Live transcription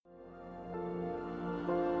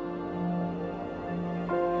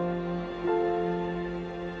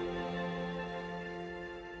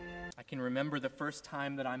can remember the first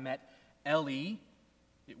time that I met Ellie.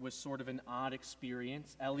 It was sort of an odd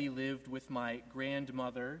experience. Ellie lived with my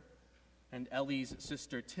grandmother, and Ellie's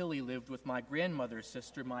sister Tilly lived with my grandmother's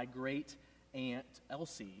sister, my great aunt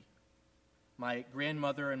Elsie. My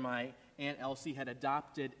grandmother and my Aunt Elsie had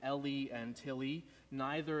adopted Ellie and Tilly.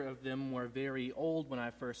 Neither of them were very old when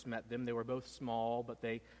I first met them. They were both small, but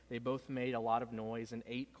they both made a lot of noise and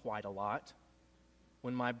ate quite a lot.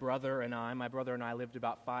 When my brother and I lived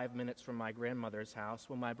about 5 minutes from my grandmother's house.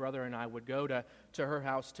 When my brother and I would go to her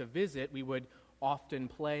house to visit, we would often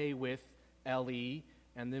play with Ellie,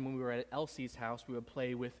 and then when we were at Elsie's house, we would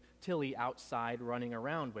play with Tilly outside running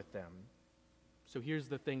around with them. So here's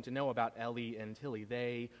the thing to know about Ellie and Tilly.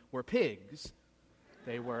 They were pigs.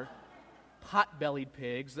 They were pot-bellied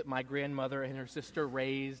pigs that my grandmother and her sister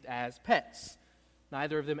raised as pets.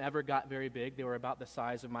 Neither of them ever got very big. They were about the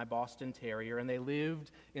size of my Boston Terrier, and they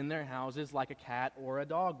lived in their houses like a cat or a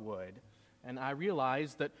dog would. And I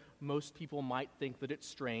realized that most people might think that it's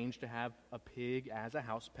strange to have a pig as a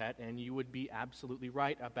house pet, and you would be absolutely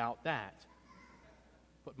right about that.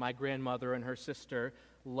 But my grandmother and her sister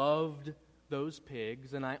loved those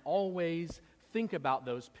pigs, and I always think about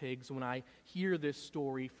those pigs when I hear this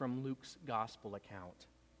story from Luke's gospel account.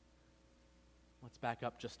 Let's back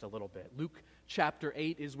up just a little bit. Luke chapter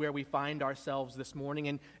 8 is where we find ourselves this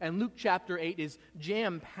morning, and Luke chapter 8 is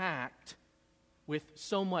jam-packed with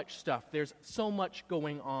so much stuff. There's so much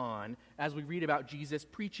going on as we read about Jesus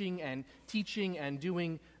preaching and teaching and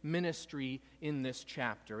doing ministry in this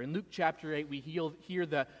chapter. In Luke chapter 8, we hear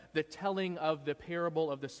the telling of the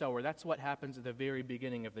parable of the sower. That's what happens at the very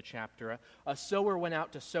beginning of the chapter. A sower went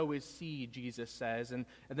out to sow his seed, Jesus says, and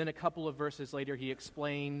then a couple of verses later he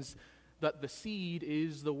explains that the seed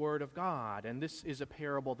is the word of God, and this is a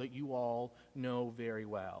parable that you all know very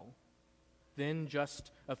well. Then,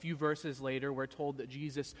 just a few verses later, we're told that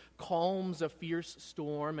Jesus calms a fierce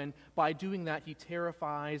storm, and by doing that, he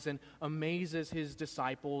terrifies and amazes his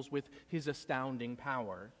disciples with his astounding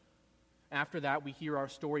power. After that, we hear our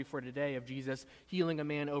story for today of Jesus healing a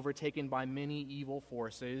man overtaken by many evil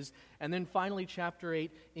forces. And then finally, chapter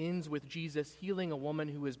 8 ends with Jesus healing a woman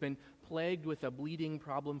who has been plagued with a bleeding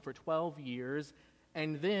problem for 12 years.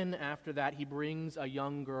 And then, after that, he brings a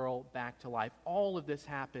young girl back to life. All of this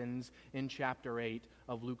happens in chapter 8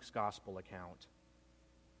 of Luke's gospel account.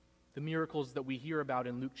 The miracles that we hear about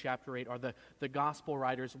in Luke chapter 8 are the gospel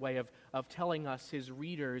writer's way of telling us, his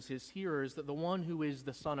readers, his hearers, that the one who is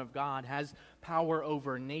the Son of God has power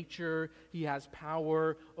over nature. He has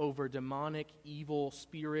power over demonic, evil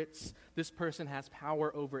spirits. This person has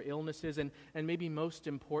power over illnesses. And maybe most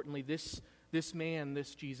importantly, this man,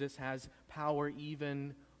 this Jesus, has power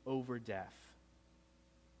even over death.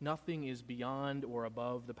 Nothing is beyond or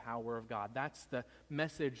above the power of God. That's the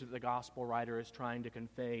message that the gospel writer is trying to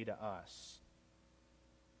convey to us.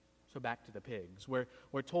 So back to the pigs. We're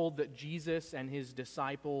told that Jesus and his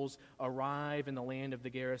disciples arrive in the land of the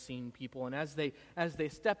Gerasene people, and as they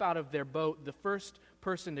step out of their boat, the first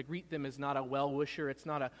person to greet them is not a well-wisher, it's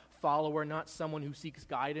not a follower, not someone who seeks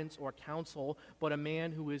guidance or counsel, but a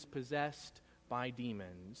man who is possessed by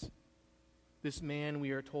demons. This man,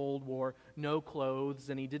 we are told, wore no clothes,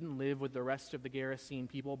 and he didn't live with the rest of the Gerasene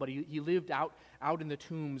people, but he lived out in the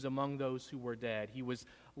tombs among those who were dead. He was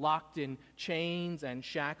locked in chains and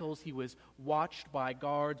shackles. He was watched by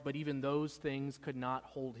guards, but even those things could not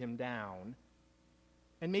hold him down.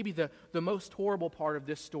 And maybe the most horrible part of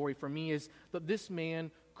this story for me is that this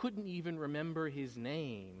man couldn't even remember his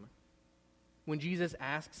name. When Jesus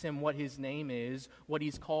asks him what his name is, what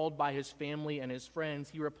he's called by his family and his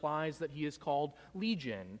friends, he replies that he is called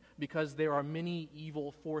Legion because there are many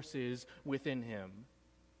evil forces within him.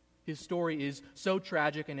 His story is so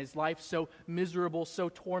tragic and his life so miserable, so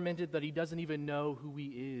tormented that he doesn't even know who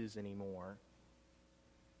he is anymore.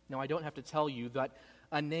 Now, I don't have to tell you that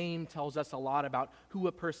a name tells us a lot about who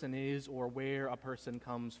a person is or where a person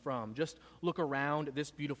comes from. Just look around at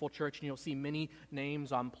this beautiful church and you'll see many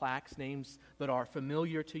names on plaques, names that are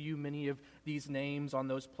familiar to you. Many of these names on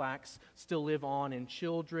those plaques still live on in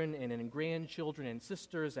children and in grandchildren and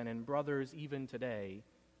sisters and in brothers even today.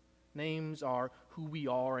 Names are who we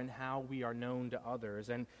are and how we are known to others.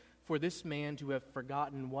 And for this man to have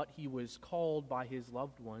forgotten what he was called by his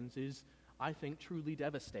loved ones is, I think, truly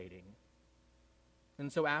devastating.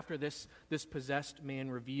 And so after this possessed man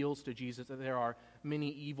reveals to Jesus that there are many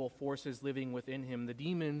evil forces living within him, the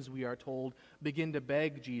demons, we are told, begin to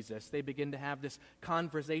beg Jesus. They begin to have this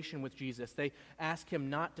conversation with Jesus. They ask him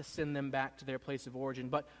not to send them back to their place of origin,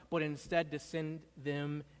 but instead to send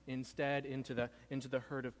them instead into the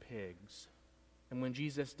herd of pigs. And when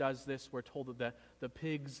Jesus does this, we're told that the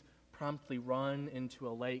pigs promptly run into a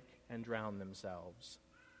lake and drown themselves.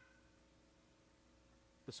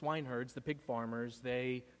 The swineherds, the pig farmers,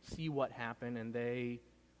 they see what happened and they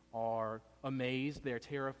are amazed, they're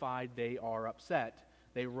terrified, they are upset.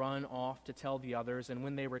 They run off to tell the others, and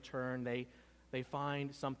when they return, they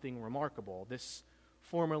find something remarkable. This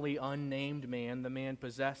formerly unnamed man, the man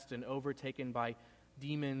possessed and overtaken by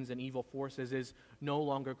demons and evil forces, is no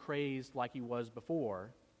longer crazed like he was before.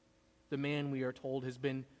 The man, we are told, has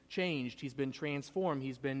been changed. He's been transformed.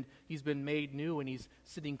 He's been made new, and he's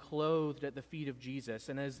sitting clothed at the feet of Jesus.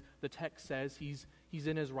 And as the text says, he's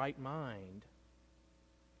in his right mind.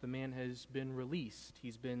 The man has been released.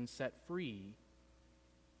 He's been set free.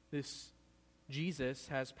 This Jesus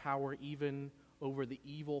has power even over the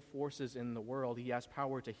evil forces in the world. He has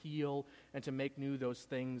power to heal and to make new those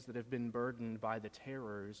things that have been burdened by the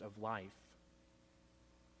terrors of life.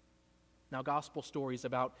 Now, gospel stories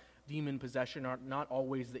about demon possession are not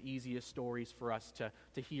always the easiest stories for us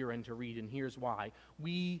to hear and to read, and here's why.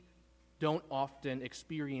 We don't often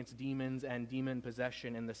experience demons and demon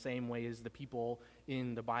possession in the same way as the people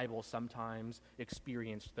in the Bible sometimes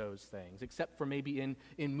experienced those things. Except for maybe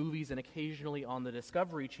in movies and occasionally on the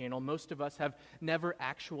Discovery Channel, most of us have never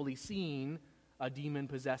actually seen a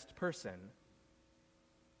demon-possessed person.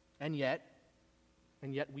 And yet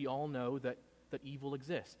we all know that evil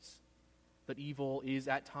exists. That evil is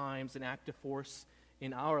at times an active force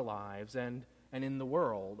in our lives and in the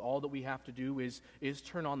world. All that we have to do is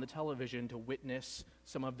turn on the television to witness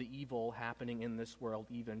some of the evil happening in this world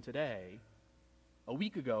even today. A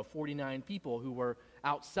week ago, 49 people who were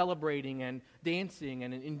out celebrating and dancing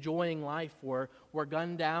and enjoying life were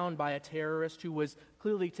gunned down by a terrorist who was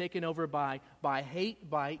clearly taken over by hate,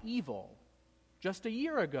 by evil. Just a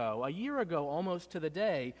year ago, almost to the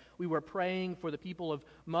day, we were praying for the people of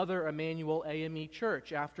Mother Emanuel AME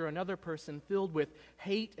Church after another person filled with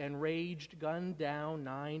hate and rage gunned down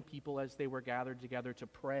 9 people as they were gathered together to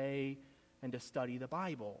pray and to study the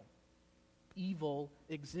Bible. Evil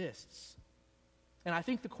exists. And I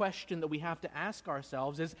think the question that we have to ask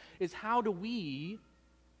ourselves is how do we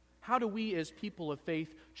as people of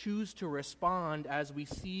faith choose to respond as we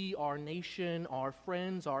see our nation, our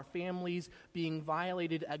friends, our families being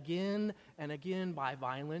violated again and again by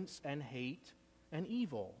violence and hate and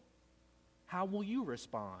evil? How will you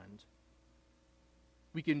respond?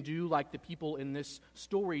 We can do like the people in this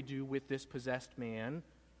story do with this possessed man.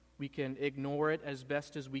 We can ignore it as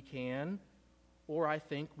best as we can, or I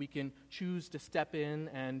think we can choose to step in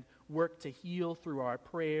and work to heal through our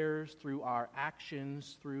prayers, through our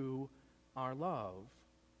actions, through our love.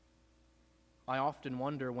 I often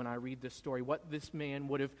wonder when I read this story what this man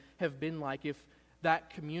would have been like if that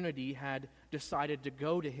community had decided to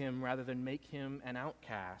go to him rather than make him an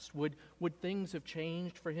outcast. Would things have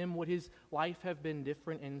changed for him? Would his life have been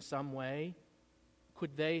different in some way?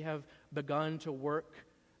 Could they have begun to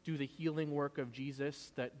do the healing work of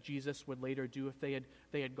Jesus that Jesus would later do if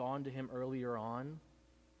they had gone to him earlier on?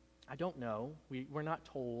 I don't know. We're not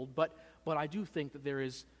told, but I do think that there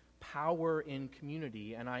is power in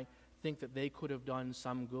community, and I think that they could have done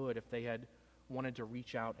some good if they had wanted to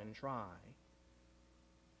reach out and try.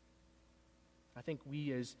 I think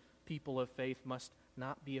we as people of faith must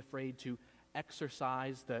not be afraid to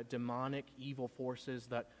exorcise the demonic evil forces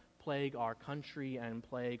that plague our country and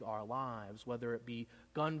plague our lives, whether it be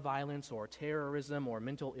gun violence or terrorism or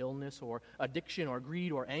mental illness or addiction or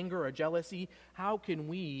greed or anger or jealousy. How can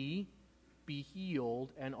we be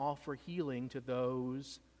healed and offer healing to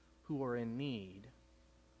those who are in need?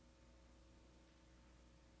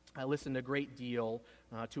 I listened a great deal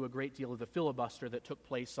of the filibuster that took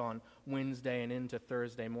place on Wednesday and into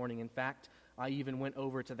Thursday morning. In fact, I even went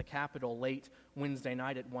over to the Capitol late Wednesday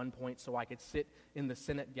night at one point so I could sit in the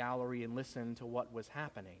Senate gallery and listen to what was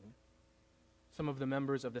happening. Some of the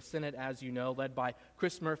members of the Senate, as you know, led by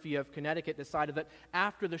Chris Murphy of Connecticut, decided that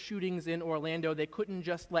after the shootings in Orlando, they couldn't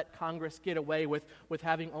just let Congress get away with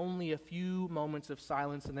having only a few moments of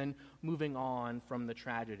silence and then moving on from the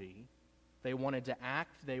tragedy. They wanted to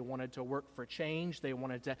act, they wanted to work for change, they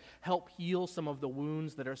wanted to help heal some of the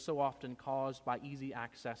wounds that are so often caused by easy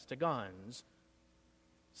access to guns.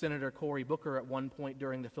 Senator Cory Booker at one point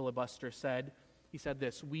during the filibuster said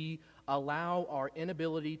this: "We allow our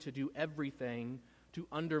inability to do everything to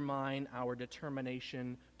undermine our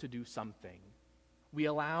determination to do something." We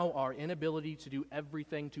allow our inability to do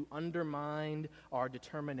everything to undermine our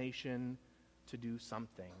determination to do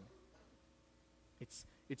something.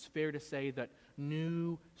 it's fair to say that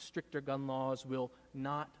new, stricter gun laws will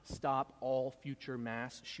not stop all future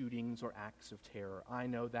mass shootings or acts of terror. I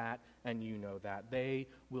know that, and you know that. They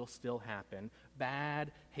will still happen.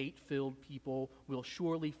 Bad, hate-filled people will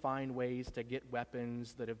surely find ways to get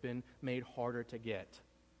weapons that have been made harder to get.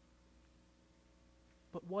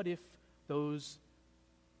 But what if those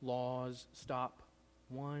laws stop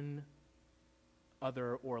one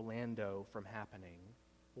other Orlando from happening,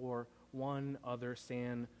 or one other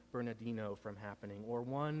San Bernardino from happening, or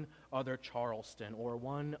one other Charleston, or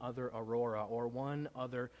one other Aurora, or one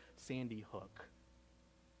other Sandy Hook?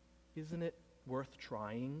 Isn't it worth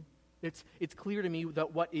trying? It's clear to me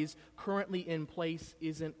that what is currently in place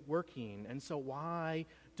isn't working, and so why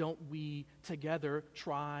don't we together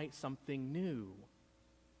try something new?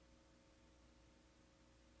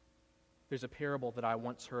 There's a parable that I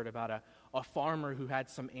once heard about a farmer who had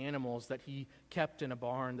some animals that he kept in a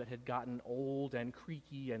barn that had gotten old and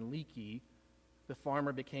creaky and leaky. The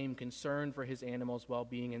farmer became concerned for his animals'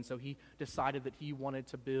 well-being, and so he decided that he wanted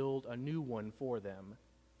to build a new one for them.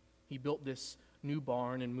 He built this new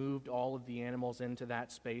barn and moved all of the animals into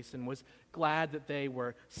that space and was glad that they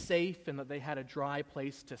were safe and that they had a dry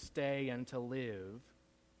place to stay and to live.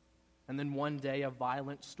 And then one day a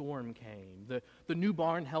violent storm came. The new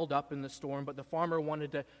barn held up in the storm, but the farmer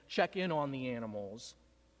wanted to check in on the animals.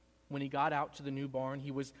 When he got out to the new barn,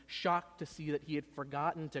 he was shocked to see that he had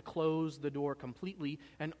forgotten to close the door completely,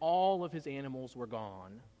 and all of his animals were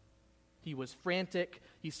gone. He was frantic.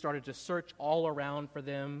 He started to search all around for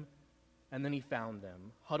them, and then he found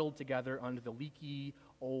them, huddled together under the leaky,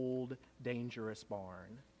 old, dangerous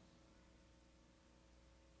barn.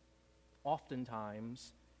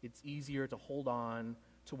 Oftentimes, it's easier to hold on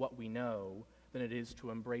to what we know than it is to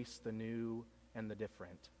embrace the new and the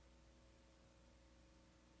different.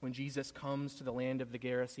 When Jesus comes to the land of the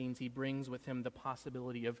Gerasenes, he brings with him the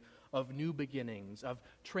possibility of new beginnings, of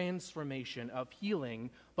transformation, of healing,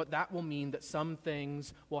 but that will mean that some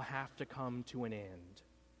things will have to come to an end.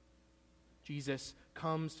 Jesus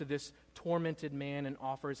comes to this tormented man and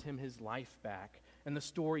offers him his life back. And the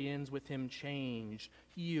story ends with him changed,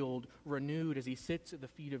 healed, renewed as he sits at the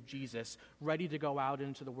feet of Jesus, ready to go out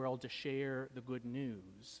into the world to share the good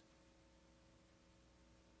news.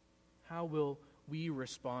 How will we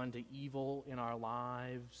respond to evil in our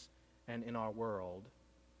lives and in our world?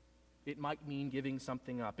 It might mean giving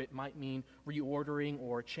something up. It might mean reordering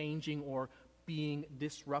or changing or being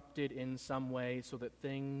disrupted in some way so that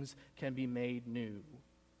things can be made new.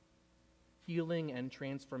 Healing and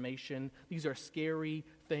transformation, these are scary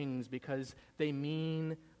things because they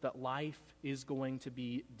mean that life is going to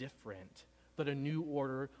be different, that a new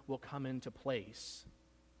order will come into place.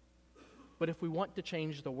 But if we want to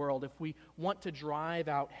change the world, if we want to drive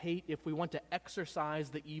out hate, if we want to exorcise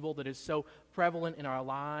the evil that is so prevalent in our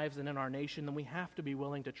lives and in our nation, then we have to be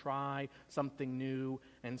willing to try something new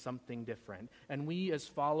and something different. And we as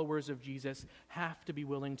followers of Jesus have to be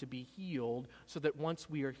willing to be healed so that once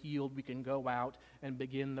we are healed, we can go out and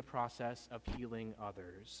begin the process of healing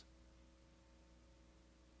others.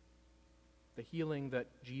 The healing that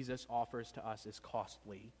Jesus offers to us is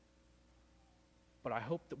costly. But I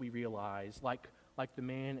hope that we realize, like the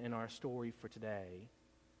man in our story for today,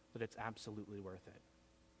 that it's absolutely worth it.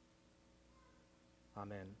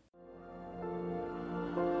 Amen.